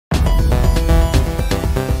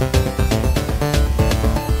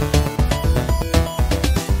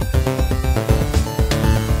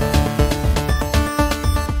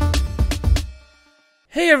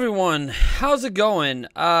everyone, how's it going?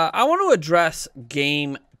 I want to address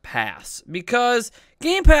Game Pass because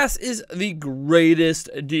Game Pass is the greatest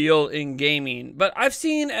deal in gaming. But I've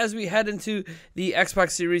seen as we head into the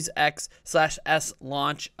Xbox Series X/S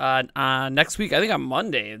launch next week, I think on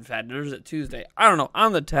Monday, in fact, or is it Tuesday? I don't know,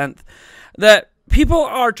 on the 10th, that people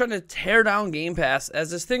are trying to tear down Game Pass as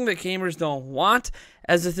this thing that gamers don't want,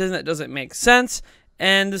 as this thing that doesn't make sense,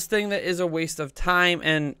 and this thing that is a waste of time.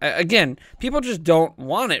 And again, people just don't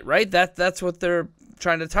want it, right? That's what they're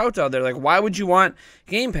trying to tout out there. Like, why would you want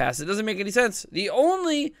Game Pass? It doesn't make any sense. The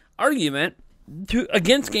only argument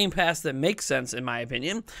against Game Pass that makes sense, in my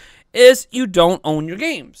opinion, is you don't own your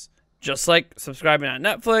games. Just like subscribing on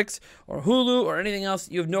Netflix or Hulu or anything else,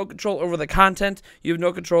 you have no control over the content. You have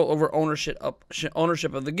no control over ownership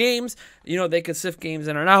of the games. You know, they could sift games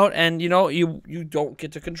in and out, and, you know, you don't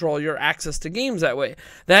get to control your access to games that way.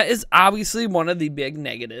 That is obviously one of the big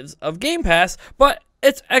negatives of Game Pass, but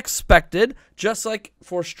it's expected, just like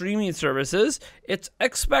for streaming services, it's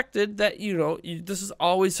expected that, this is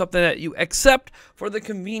always something that you accept for the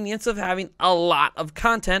convenience of having a lot of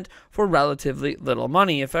content for relatively little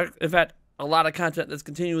money. In fact, a lot of content that's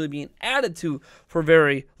continually being added to for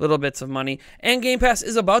very little bits of money. And Game Pass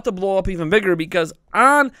is about to blow up even bigger because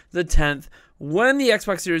on the 10th, when the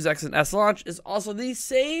Xbox Series X and S launch, is also the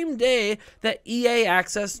same day that EA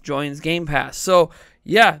Access joins Game Pass. So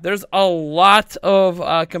yeah, there's a lot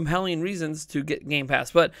of compelling reasons to get Game Pass.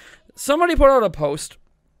 But somebody put out a post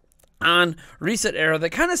on Reset Era that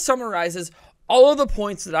kind of summarizes all of the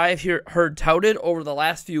points that I have heard touted over the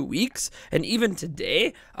last few weeks and even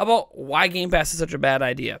today about why Game Pass is such a bad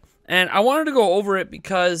idea. And I wanted to go over it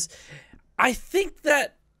because I think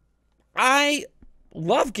that I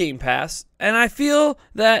love Game Pass, and I feel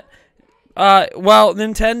that while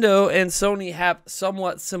Nintendo and Sony have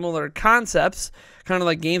somewhat similar concepts, kind of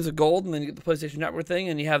like Games of Gold, and then you get the PlayStation Network thing,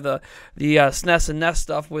 and you have the SNES and NES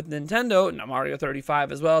stuff with Nintendo, and Mario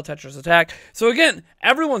 35 as well, Tetris Attack. So again,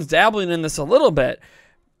 everyone's dabbling in this a little bit.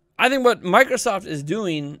 I think what Microsoft is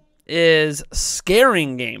doing is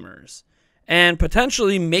scaring gamers and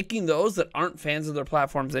potentially making those that aren't fans of their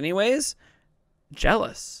platforms anyways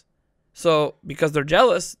jealous. So because they're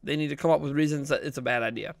jealous, they need to come up with reasons that it's a bad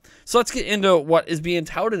idea. So let's get into what is being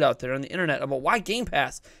touted out there on the internet about why Game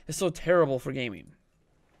Pass is so terrible for gaming.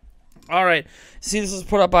 All right, see, this is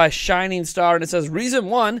put up by Shining Star, and it says, reason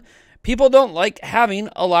 1, people don't like having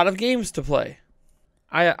a lot of games to play.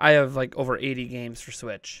 I have like over 80 games for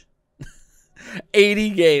Switch. 80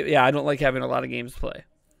 games. Yeah, I don't like having a lot of games to play.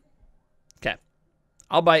 Okay,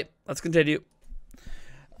 I'll bite. Let's continue.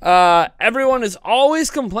 Everyone is always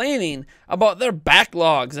complaining about their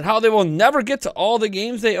backlogs and how they will never get to all the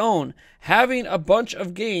games they own. Having a bunch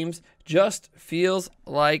of games just feels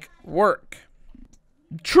like work.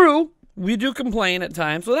 True, we do complain at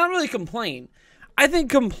times. Well, not really complain. I think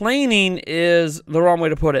complaining is the wrong way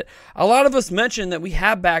to put it. A lot of us mention that we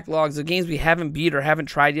have backlogs of games we haven't beat or haven't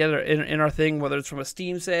tried yet in our thing, whether it's from a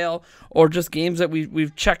Steam sale or just games that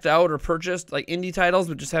we've checked out or purchased, like indie titles,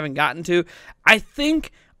 but just haven't gotten to. I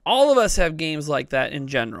think all of us have games like that in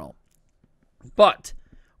general. But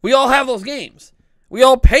we all have those games. We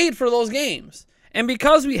all paid for those games. And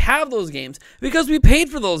because we have those games, because we paid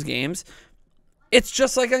for those games, it's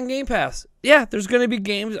just like on Game Pass. Yeah, there's going to be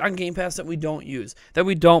games on Game Pass that we don't use, that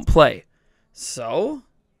we don't play. So,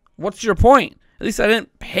 what's your point? At least I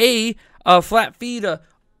didn't pay a flat fee to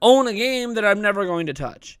own a game that I'm never going to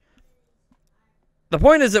touch. The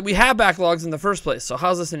point is that we have backlogs in the first place, so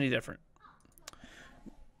how's this any different?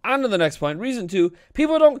 On to the next point. Reason 2,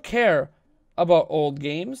 people don't care about old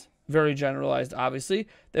games. Very generalized, obviously.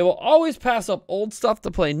 They will always pass up old stuff to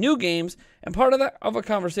play new games, and part of a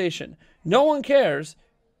conversation. No one cares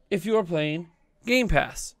if you are playing Game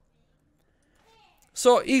Pass.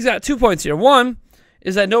 So he's got 2 points here. One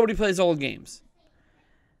is that nobody plays old games.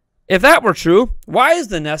 If that were true, why is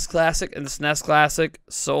the NES Classic and the SNES Classic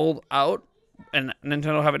sold out and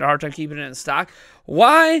Nintendo having a hard time keeping it in stock?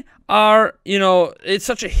 Why are, it's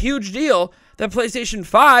such a huge deal that PlayStation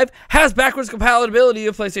 5 has backwards compatibility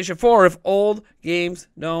of PlayStation 4 if old games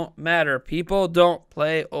don't matter? People don't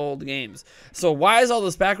play old games. So why is all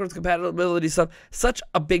this backwards compatibility stuff such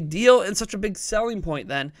a big deal and such a big selling point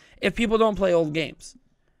then if people don't play old games?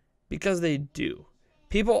 Because they do.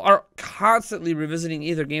 People are constantly revisiting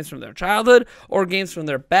either games from their childhood or games from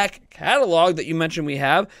their back catalog that you mentioned we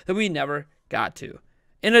have that we never got to.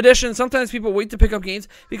 In addition, sometimes people wait to pick up games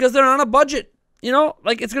because they're on a budget.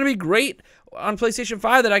 Like, it's going to be great on PlayStation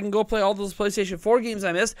 5 that I can go play all those PlayStation 4 games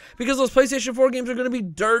I missed because those PlayStation 4 games are going to be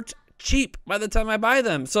dirt cheap by the time I buy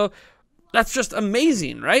them. So that's just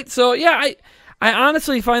amazing, right? So, yeah, I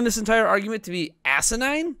honestly find this entire argument to be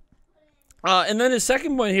asinine. And then his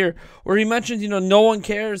second point here, where he mentions, no one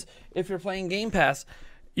cares if you're playing Game Pass.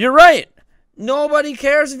 You're right. Nobody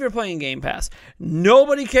cares if you're playing Game Pass.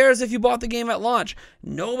 Nobody cares if you bought the game at launch.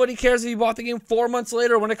 Nobody cares if you bought the game 4 months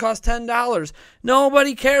later when it cost $10.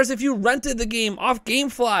 Nobody cares if you rented the game off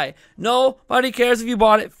GameFly. Nobody cares if you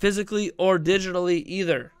bought it physically or digitally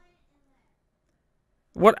either.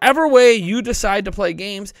 Whatever way you decide to play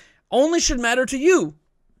games only should matter to you.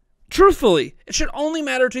 Truthfully, it should only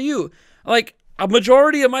matter to you. Like, a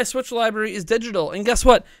majority of my Switch library is digital, and guess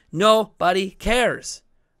what? Nobody cares.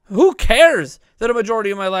 Who cares that a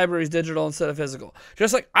majority of my library is digital instead of physical?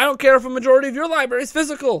 Just like I don't care if a majority of your library is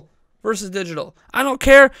physical versus digital. I don't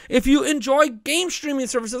care if you enjoy game streaming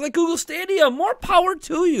services like Google Stadia. More power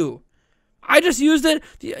to you. I just used it,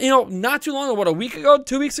 not too long ago, a week ago,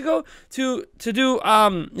 2 weeks ago, to do,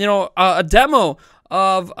 a demo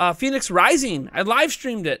of Phoenix Rising. I live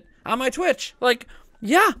streamed it on my Twitch. Like,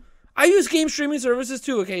 yeah, I use game streaming services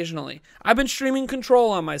too occasionally. I've been streaming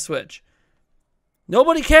Control on my Switch.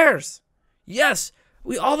 Nobody cares. Yes,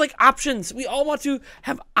 we all like options. We all want to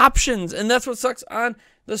have options, and that's what sucks on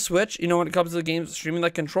the Switch, when it comes to the games streaming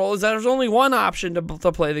like Control, is that there's only one option to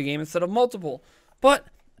play the game instead of multiple. But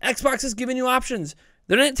Xbox is giving you options.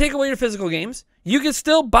 They didn't take away your physical games. You can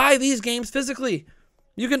still buy these games physically.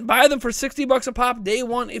 You can buy them for $60 a pop day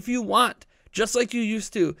one if you want, just like you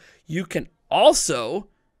used to. You can also,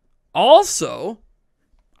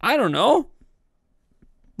 I don't know,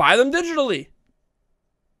 buy them digitally.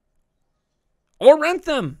 Or rent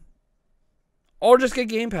them. Or just get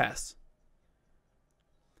Game Pass.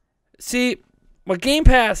 See, what Game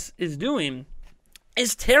Pass is doing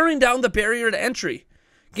is tearing down the barrier to entry.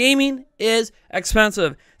 Gaming is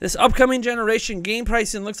expensive. This upcoming generation game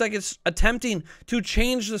pricing looks like it's attempting to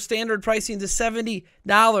change the standard pricing to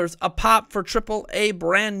 $70 a pop for AAA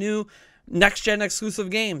brand new next-gen exclusive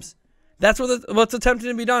games. That's what's attempting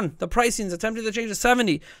to be done. The pricing is attempting to change to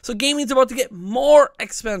 $70. So gaming's about to get more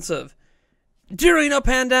expensive during a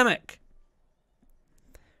pandemic.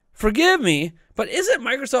 Forgive me, but isn't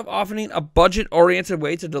Microsoft offering a budget-oriented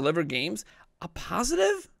way to deliver games a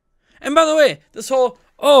positive? And by the way, this whole,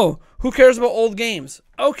 who cares about old games?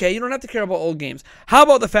 Okay, you don't have to care about old games. How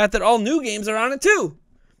about the fact that all new games are on it too?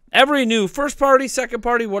 Every new first party, second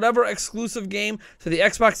party, whatever exclusive game to the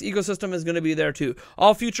Xbox ecosystem is going to be there too.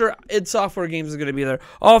 All future id Software games are going to be there.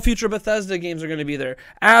 All future Bethesda games are going to be there.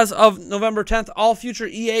 As of November 10th, all future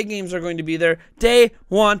EA games are going to be there. Day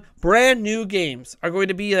one, brand new games are going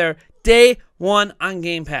to be there. Day one on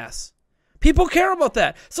Game Pass. People care about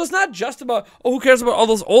that. So it's not just about, who cares about all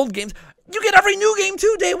those old games? You get every new game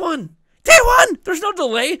too, day one. Day one! There's no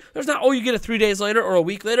delay. There's not, you get it 3 days later or a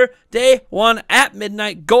week later. Day one at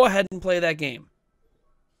midnight, go ahead and play that game.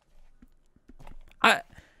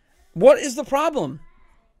 What is the problem?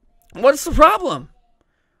 What's the problem?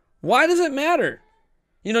 Why does it matter?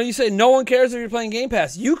 You say no one cares if you're playing Game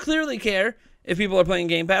Pass. You clearly care if people are playing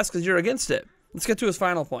Game Pass because you're against it. Let's get to his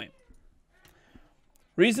final point.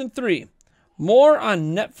 Reason 3. More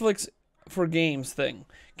on Netflix for games thing.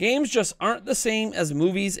 Games just aren't the same as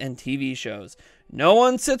movies and TV shows. No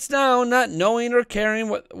one sits down not knowing or caring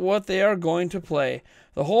what they are going to play.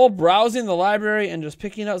 The whole browsing the library and just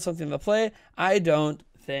picking out something to play, I don't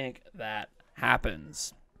think that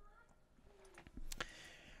happens.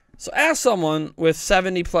 So ask someone with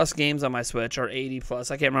 70 plus games on my Switch, or 80 plus,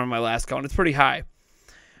 I can't remember my last count, it's pretty high.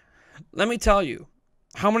 Let me tell you,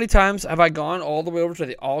 how many times have I gone all the way over to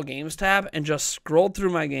the All Games tab and just scrolled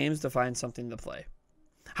through my games to find something to play?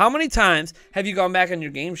 How many times have you gone back on your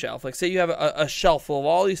game shelf? Like, say you have a shelf full of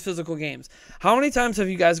all these physical games. How many times have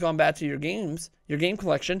you guys gone back to your game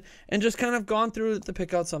collection, and just kind of gone through it to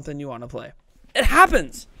pick out something you want to play? It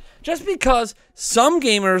happens. Just because some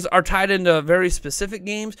gamers are tied into very specific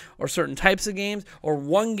games or certain types of games or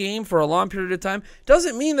one game for a long period of time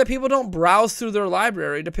doesn't mean that people don't browse through their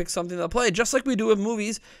library to pick something to play, just like we do with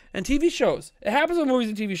movies and TV shows. It happens with movies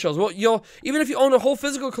and TV shows. Well, even if you own a whole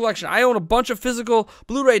physical collection, I own a bunch of physical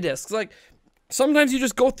Blu-ray discs. Like, sometimes you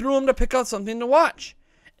just go through them to pick out something to watch.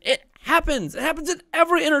 It happens. It happens in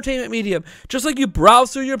every entertainment medium. Just like you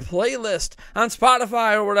browse through your playlist on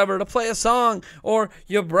Spotify or whatever to play a song, or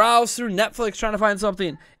you browse through Netflix trying to find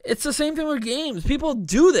something. It's the same thing with games. People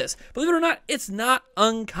do this. Believe it or not, it's not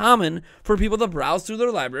uncommon for people to browse through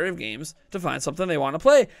their library of games to find something they want to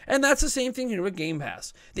play. And that's the same thing here with Game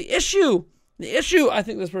Pass. The issue I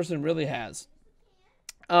think this person really has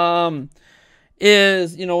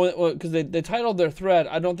is, you know, because they titled their thread,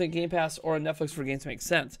 I don't think Game Pass or Netflix for games makes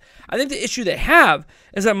sense. I think the issue they have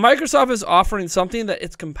is that Microsoft is offering something that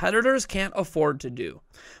its competitors can't afford to do.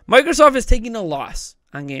 Microsoft is taking a loss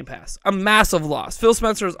on Game Pass, a massive loss. Phil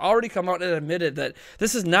Spencer has already come out and admitted that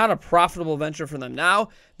this is not a profitable venture for them. Now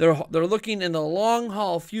they're looking in the long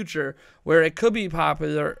haul future where it could be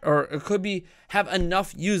popular, or it could be have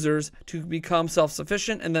enough users to become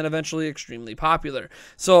self-sufficient and then eventually extremely popular.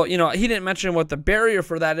 So, you know, he didn't mention what the barrier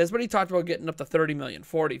for that is, but he talked about getting up to 30 million,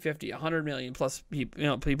 40, 50, 100 million plus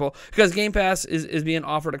people, because Game Pass is being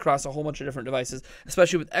offered across a whole bunch of different devices,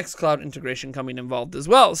 especially with xCloud integration coming involved as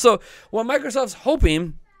well. So what Microsoft's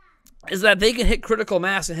hoping is that they can hit critical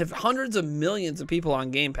mass and have hundreds of millions of people on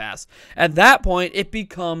Game Pass. At that point, it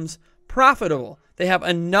becomes profitable. They have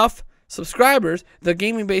enough subscribers, the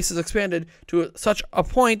gaming base is expanded to such a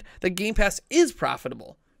point that Game Pass is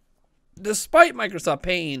profitable, despite Microsoft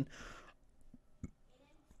paying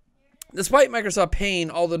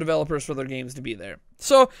all the developers for their games to be there.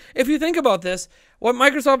 So if you think about this, what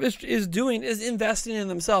Microsoft is doing is investing in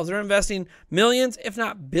themselves. They're investing millions, if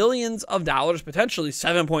not billions of dollars, potentially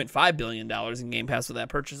 $7.5 billion in Game Pass with that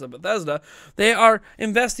purchase of Bethesda. They are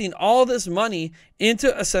investing all this money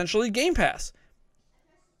into essentially Game Pass.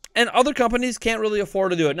 And other companies can't really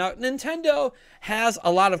afford to do it. Now, Nintendo has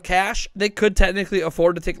a lot of cash. They could technically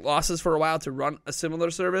afford to take losses for a while to run a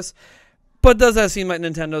similar service. But does that seem like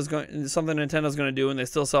something Nintendo's going to do, and they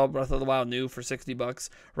still sell Breath of the Wild new for $60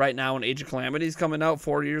 right now when Age of Calamity is coming out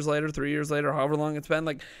 4 years later, 3 years later, however long it's been?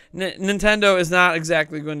 Like, Nintendo is not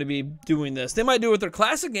exactly going to be doing this. They might do it with their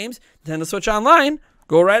classic games, Nintendo Switch Online.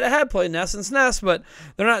 Go right ahead, play NES and SNES, but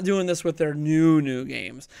they're not doing this with their new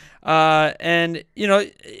games. And, you know,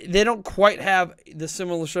 they don't quite have the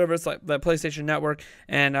similar service like the PlayStation Network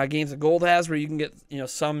and Games of Gold has, where you can get, you know,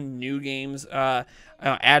 some new games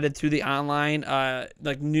added to the online,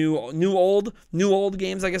 like new old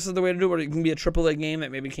games, I guess is the way to do it, where it can be a AAA game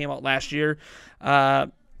that maybe came out last year.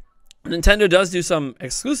 Nintendo does do some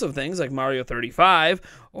exclusive things like Mario 35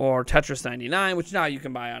 or Tetris 99, which now you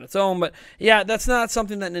can buy on its own. But yeah, that's not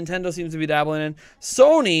something that Nintendo seems to be dabbling in.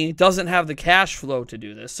 Sony doesn't have the cash flow to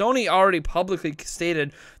do this. Sony already publicly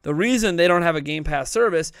stated the reason they don't have a Game Pass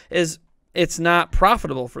service is it's not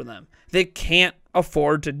profitable for them. They can't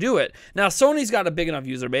afford to do it. Now, Sony's got a big enough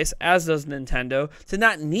user base, as does Nintendo, to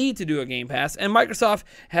not need to do a Game Pass, and Microsoft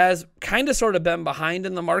has kind of sort of been behind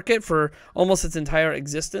in the market for almost its entire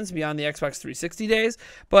existence beyond the Xbox 360 days.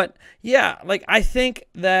 But yeah, like, I think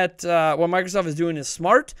that what Microsoft is doing is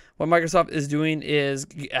smart. What Microsoft is doing is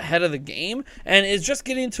ahead of the game, and is just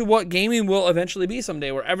getting to what gaming will eventually be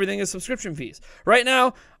someday, where everything is subscription fees. Right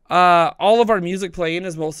now, all of our music playing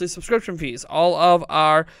is mostly subscription fees. All of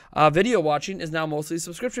our video watching is now mostly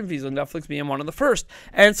subscription fees, with Netflix being one of the first.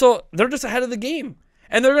 And so they're just ahead of the game.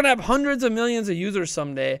 And they're going to have hundreds of millions of users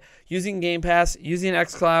someday using Game Pass, using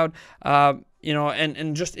xCloud, you know,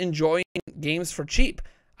 and just enjoying games for cheap.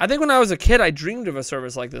 I think when I was a kid, I dreamed of a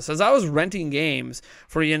service like this. As I was renting games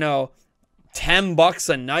for, you know, $10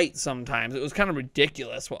 a night sometimes. It was kind of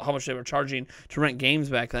ridiculous how much they were charging to rent games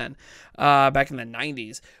back then, back in the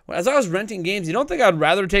 90s. As I was renting games, you don't think I'd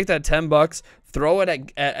rather take that $10, throw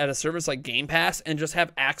it at a service like Game Pass, and just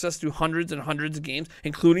have access to hundreds and hundreds of games,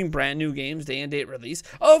 including brand new games, day and date release?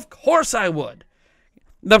 Of course I would.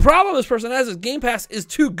 The problem this person has is Game Pass is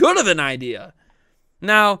too good of an idea.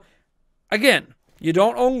 Now, again, you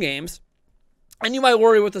don't own games, and you might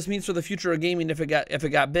worry what this means for the future of gaming if it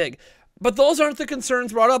got big. But those aren't the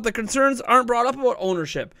concerns brought up. The concerns aren't brought up about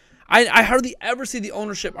ownership. I hardly ever see the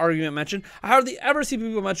ownership argument mentioned. I hardly ever see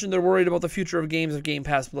people mention they're worried about the future of games if Game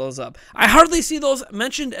Pass blows up. I hardly see those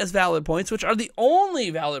mentioned as valid points, which are the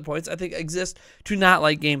only valid points I think exist to not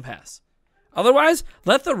like Game Pass. Otherwise,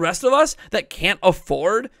 let the rest of us that can't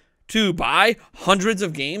afford to buy hundreds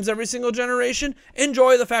of games every single generation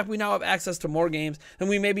enjoy the fact we now have access to more games than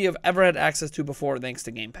we maybe have ever had access to before thanks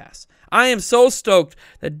to Game Pass. I am so stoked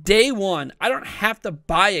that day one, I don't have to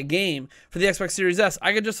buy a game for the Xbox Series S.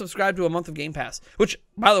 I could just subscribe to a month of Game Pass, which,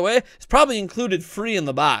 by the way, is probably included free in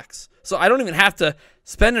the box. So I don't even have to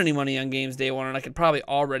spend any money on games day one, and I could probably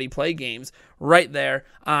already play games right there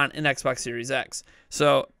on an Xbox Series X.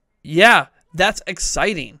 So yeah, that's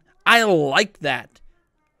exciting. I like that.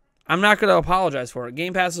 I'm not going to apologize for it.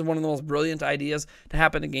 Game Pass is one of the most brilliant ideas to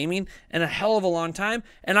happen to gaming in a hell of a long time,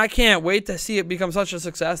 and I can't wait to see it become such a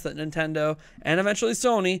success that Nintendo and eventually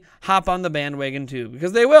Sony hop on the bandwagon too,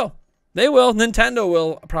 because they will. They will. Nintendo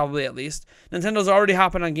will, probably, at least. Nintendo's already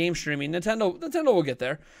hopping on game streaming. Nintendo will get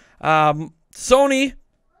there. Sony,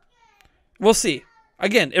 we'll see.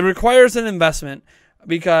 Again, it requires an investment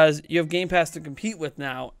because you have Game Pass to compete with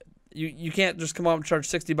now. You can't just come out and charge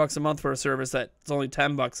 $60 a month for a service that's only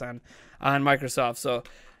 $10 on Microsoft. So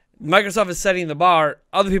Microsoft is setting the bar.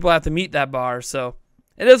 Other people have to meet that bar. So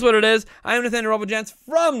it is what it is. I am Nathaniel RoboGents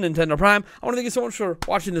from Nintendo Prime. I want to thank you so much for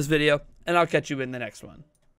watching this video, and I'll catch you in the next one.